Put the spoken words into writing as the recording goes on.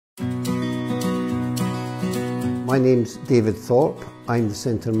My name's David Thorpe. I'm the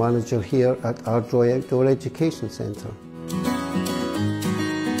Centre Manager here at Ardroy Outdoor Education Centre.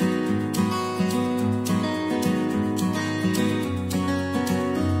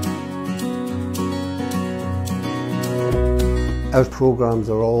 Our programmes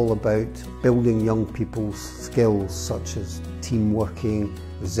are all about building young people's skills such as team working,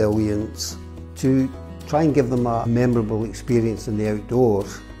 resilience, to try and give them a memorable experience in the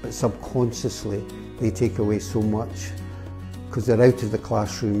outdoors, but subconsciously they take away so much because they're out of the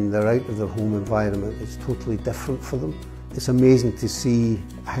classroom, they're out of their home environment, it's totally different for them. It's amazing to see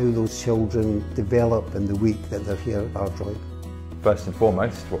how those children develop in the week that they're here at Ardroy. First and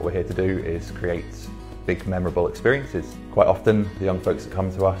foremost, what we're here to do is create big memorable experiences. Quite often the young folks that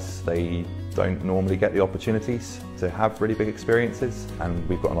come to us, they don't normally get the opportunities to have really big experiences, and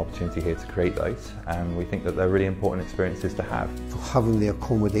we've got an opportunity here to create those, and we think that they're really important experiences to have. Having the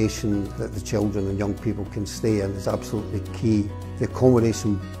accommodation that the children and young people can stay in is absolutely key. The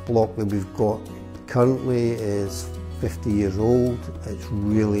accommodation block that we've got currently is 50 years old. It's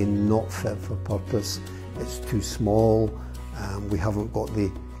really not fit for purpose. It's too small. We haven't got the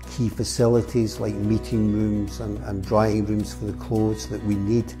key facilities like meeting rooms and drying rooms for the clothes that we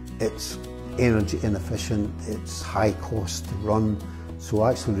need. It's energy inefficient, it's high cost to run, so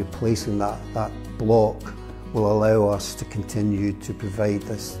actually replacing that block will allow us to continue to provide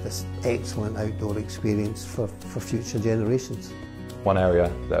this excellent outdoor experience for future generations. One area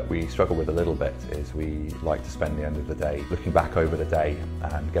that we struggle with a little bit is we like to spend the end of the day looking back over the day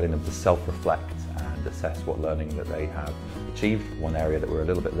and getting them to self-reflect and assess what learning that they have achieved. One area that we're a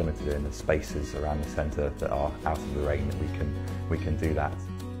little bit limited in is spaces around the centre that are out of the rain that we can do that.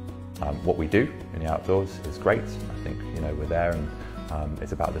 What we do in the outdoors is great. I think we're there, and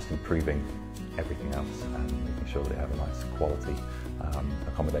it's about just improving everything else and making sure they have a nice quality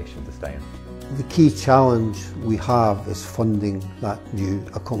accommodation to stay in. The key challenge we have is funding that new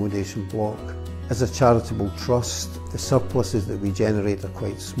accommodation block. As a charitable trust, the surpluses that we generate are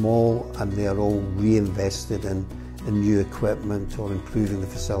quite small, and they are all reinvested in new equipment or improving the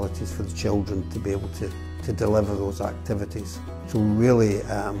facilities for the children to be able to deliver those activities. So really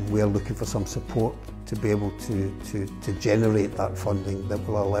we are looking for some support to be able to generate that funding that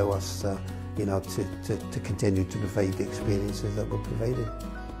will allow us to continue to provide the experiences that we're providing.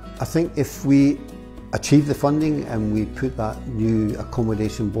 I think if we achieve the funding and we put that new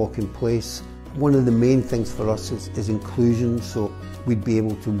accommodation block in place, one of the main things for us is inclusion, so we'd be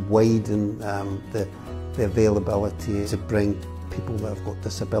able to widen the availability to bring people that have got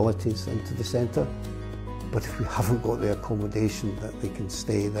disabilities into the centre. But if we haven't got the accommodation that they can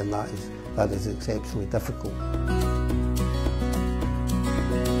stay, then that is exceptionally difficult.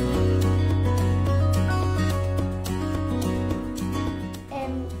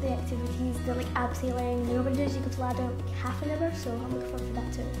 The activities, they're like abseiling. The one does you go to the ladder like half an hour, so I'm looking forward to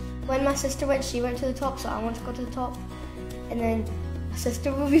that too. When my sister went, she went to the top, so I want to go to the top, and then my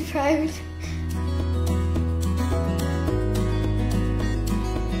sister will be proud.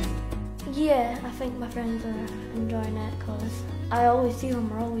 Yeah, I think my friends are enjoying it because I always see them,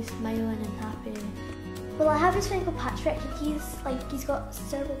 we're always smiling and happy. Well, I have this friend called Patrick, and he's got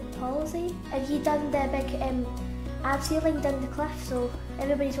cerebral palsy, and he done the big abseiling down the cliff, so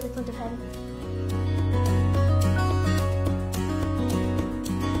everybody's really proud of him.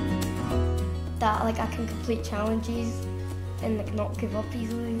 That I can complete challenges and not give up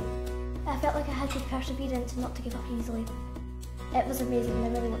easily. I felt like I had good perseverance and not to give up easily. It was amazing, and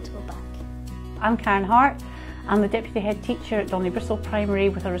I really want to go back. I'm Karen Hart. I'm the Deputy Head Teacher at Bristol Primary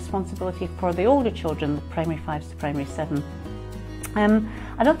with a responsibility for the older children, the Primary 5s to Primary 7.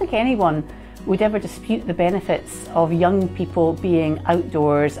 I don't think anyone would ever dispute the benefits of young people being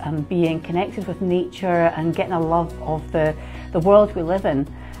outdoors and being connected with nature and getting a love of the world we live in.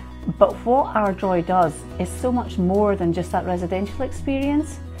 But what Ardroy does is so much more than just that residential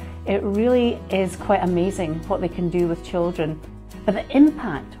experience. It really is quite amazing what they can do with children. But the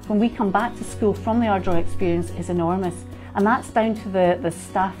impact when we come back to school from the Ardroy experience is enormous, and that's down to the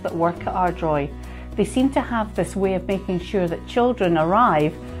staff that work at Ardroy. They seem to have this way of making sure that children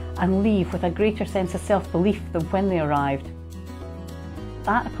arrive and leave with a greater sense of self-belief than when they arrived.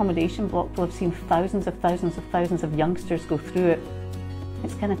 That accommodation block will have seen thousands of youngsters go through it.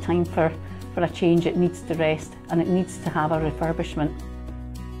 It's kind of time for a change. It needs to rest, and it needs to have a refurbishment.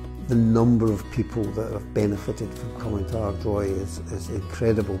 The number of people that have benefited from coming to Ardroy is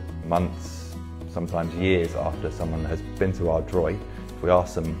incredible. Months, sometimes years after someone has been to Ardroy, if we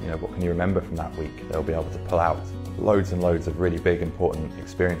ask them, what can you remember from that week, they'll be able to pull out loads and loads of really big, important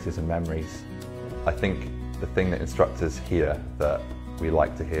experiences and memories. I think the thing that instructors hear that we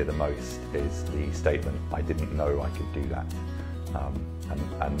like to hear the most is the statement, "I didn't know I could do that."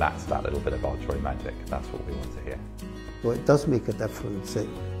 And that's that little bit of Ardroy magic. That's what we want to hear. Well, it does make a difference. It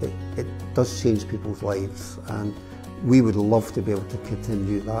does change people's lives, and we would love to be able to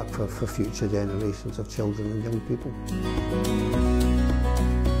continue that for future generations of children and young people.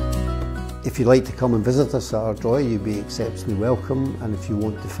 If you'd like to come and visit us at Ardroy, you'd be exceptionally welcome, and if you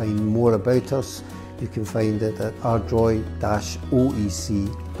want to find more about us, you can find it at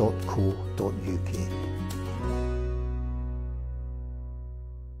ardroy-oec.co.uk.